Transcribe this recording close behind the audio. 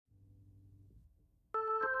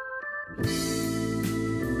Good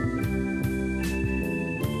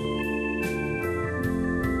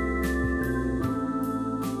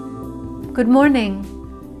morning,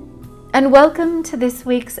 and welcome to this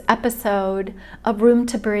week's episode of Room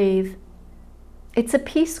to Breathe. It's a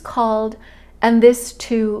piece called "And This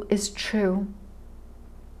Too Is True."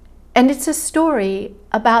 And it's a story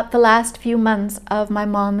about the last few months of my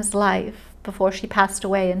mom's life before she passed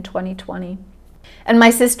away in 2020. And my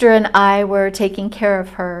sister and I were taking care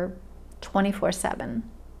of her 24/7.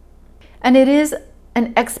 And it is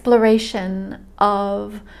an exploration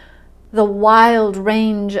of the wild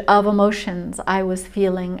range of emotions I was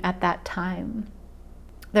feeling at that time.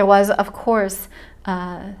 There was, of course,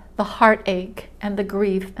 the heartache and the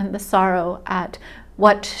grief and the sorrow at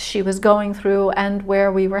what she was going through and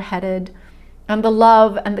where we were headed, and the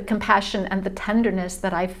love and the compassion and the tenderness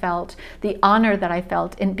that I felt, the honor that I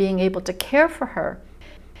felt in being able to care for her.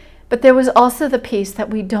 But there was also the piece that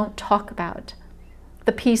we don't talk about,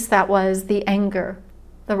 the piece that was the anger,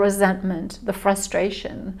 the resentment, the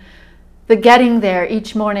frustration, the getting there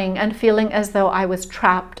each morning and feeling as though I was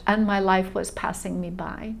trapped and my life was passing me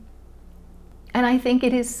by. And I think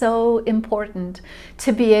it is so important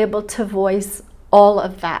to be able to voice all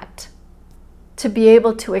of that, to be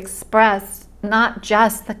able to express not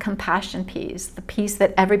just the compassion piece, the piece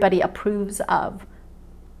that everybody approves of,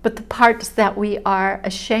 but the parts that we are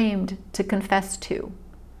ashamed to confess to,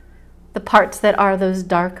 the parts that are those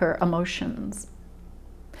darker emotions.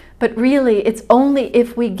 But really, it's only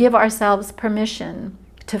if we give ourselves permission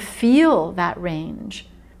to feel that range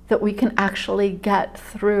that we can actually get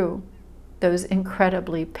through those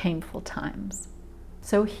incredibly painful times.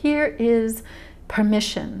 So here is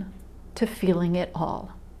permission to feeling it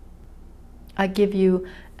all. I give you,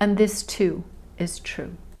 and this too is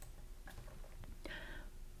true.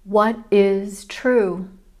 What is true?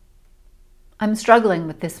 I'm struggling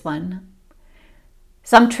with this one.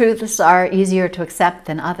 Some truths are easier to accept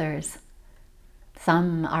than others.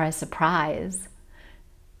 Some are a surprise.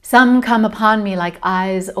 Some come upon me like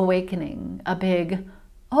eyes awakening, a big,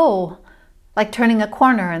 oh, like turning a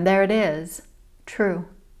corner and there it is, true.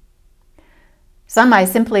 Some I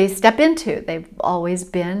simply step into. They've always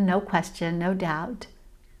been, no question, no doubt.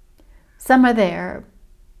 Some are there,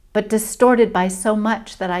 but distorted by so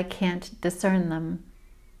much that I can't discern them.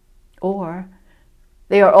 Or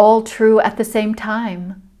they are all true at the same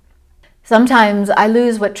time. Sometimes I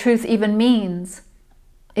lose what truth even means.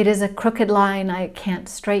 It is a crooked line I can't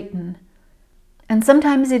straighten. And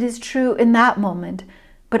sometimes it is true in that moment,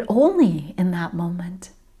 but only in that moment.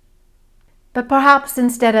 But perhaps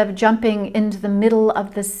instead of jumping into the middle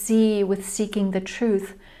of the sea with seeking the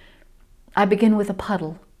truth, I begin with a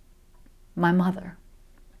puddle, my mother.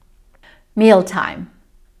 Mealtime.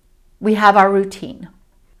 We have our routine.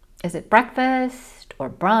 Is it breakfast or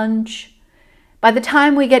brunch? By the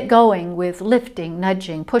time we get going with lifting,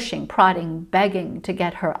 nudging, pushing, prodding, begging to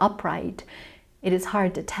get her upright, it is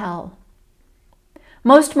hard to tell.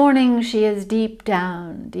 Most mornings she is deep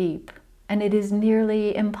down, deep, and it is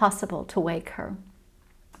nearly impossible to wake her.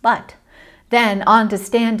 But then on to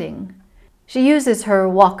standing. She uses her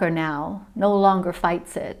walker now, no longer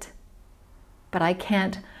fights it. But I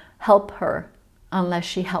can't help her unless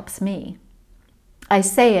she helps me. I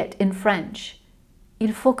say it in French.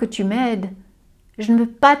 Il faut que tu m'aides. Je ne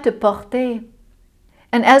peux pas te porter.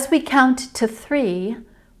 And as we count to 3,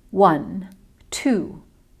 1, 2,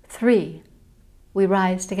 3, we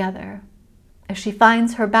rise together. As she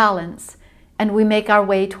finds her balance, and we make our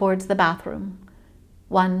way towards the bathroom,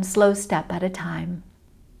 one slow step at a time.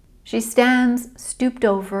 She stands stooped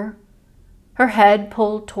over, her head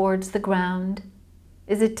pulled towards the ground.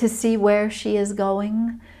 Is it to see where she is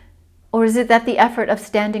going? Or is it that the effort of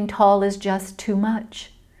standing tall is just too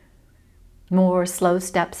much? More slow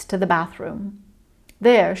steps to the bathroom.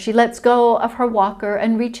 There, she lets go of her walker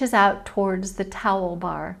and reaches out towards the towel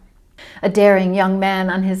bar. A daring young man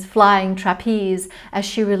on his flying trapeze as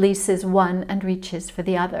she releases one and reaches for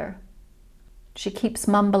the other. She keeps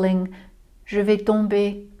mumbling, "Je vais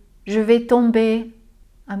tomber, je vais tomber."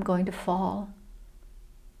 I'm going to fall.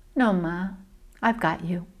 No, Ma, I've got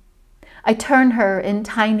you. I turn her in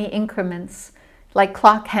tiny increments, like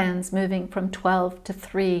clock hands moving from 12 to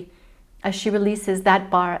 3, as she releases that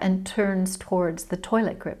bar and turns towards the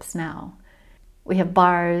toilet grips now. We have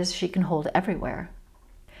bars she can hold everywhere.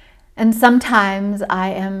 And sometimes I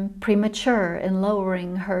am premature in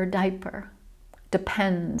lowering her diaper.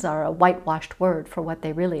 Depends are a whitewashed word for what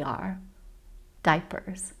they really are.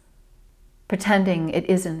 Diapers. Pretending it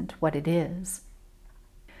isn't what it is.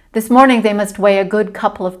 This morning they must weigh a good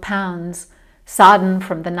couple of pounds, sodden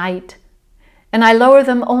from the night. and I lower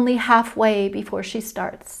them only halfway before she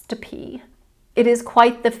starts to pee. It is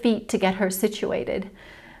quite the feat to get her situated,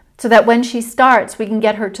 so that when she starts, we can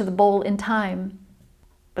get her to the bowl in time.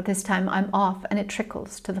 But this time I'm off and it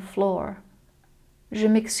trickles to the floor. Je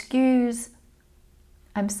m'excuse.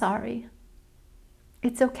 I'm sorry.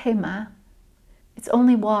 It's okay, ma. It's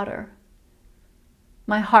only water.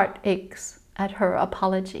 My heart aches at her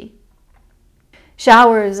apology.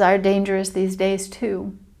 Showers are dangerous these days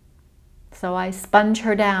too. So I sponge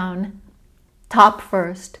her down, top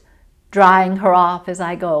first, drying her off as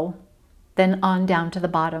I go, then on down to the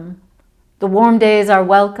bottom. The warm days are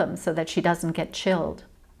welcome so that she doesn't get chilled.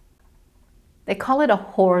 They call it a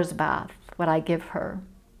whore's bath, what I give her.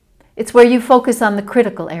 It's where you focus on the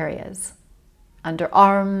critical areas. Under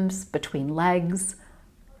arms, between legs,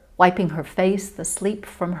 wiping her face, the sleep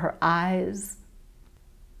from her eyes.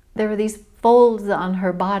 There are these folds on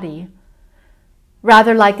her body,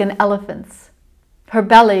 rather like an elephant's. Her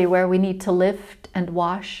belly where we need to lift and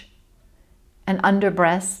wash, and under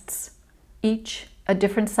breasts, each a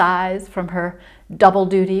different size from her double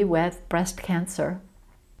duty with breast cancer.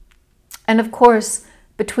 And of course,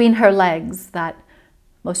 between her legs, that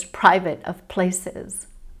most private of places.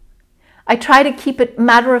 I try to keep it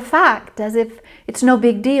matter of fact, as if it's no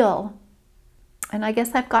big deal. And I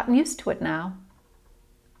guess I've gotten used to it now.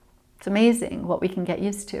 It's amazing what we can get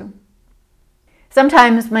used to.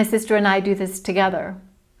 Sometimes my sister and I do this together,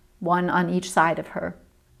 one on each side of her.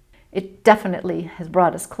 It definitely has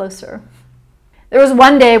brought us closer. There was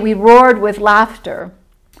one day we roared with laughter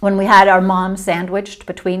when we had our mom sandwiched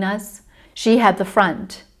between us. She had the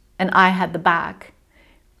front and I had the back.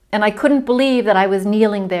 And I couldn't believe that I was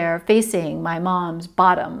kneeling there facing my mom's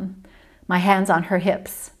bottom, my hands on her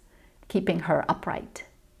hips, keeping her upright.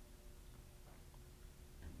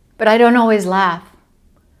 But I don't always laugh.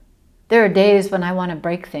 There are days when I want to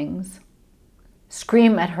break things,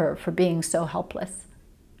 scream at her for being so helpless,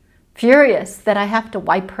 furious that I have to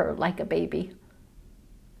wipe her like a baby,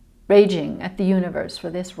 raging at the universe for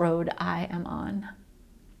this road I am on.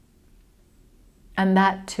 And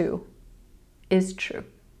that too is true.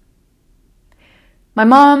 My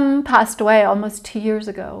mom passed away almost 2 years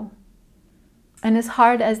ago, and as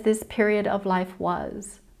hard as this period of life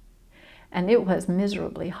was, and it was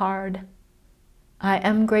miserably hard, I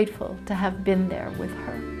am grateful to have been there with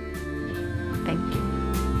her. Thank you.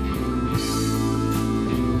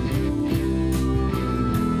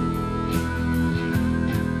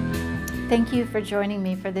 Thank you for joining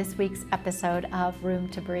me for this week's episode of Room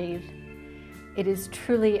to Breathe. It is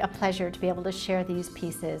truly a pleasure to be able to share these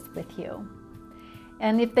pieces with you.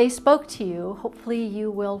 And if they spoke to you, hopefully you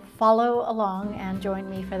will follow along and join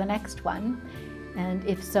me for the next one. And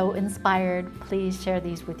if so inspired, please share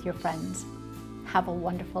these with your friends. Have a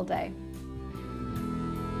wonderful day.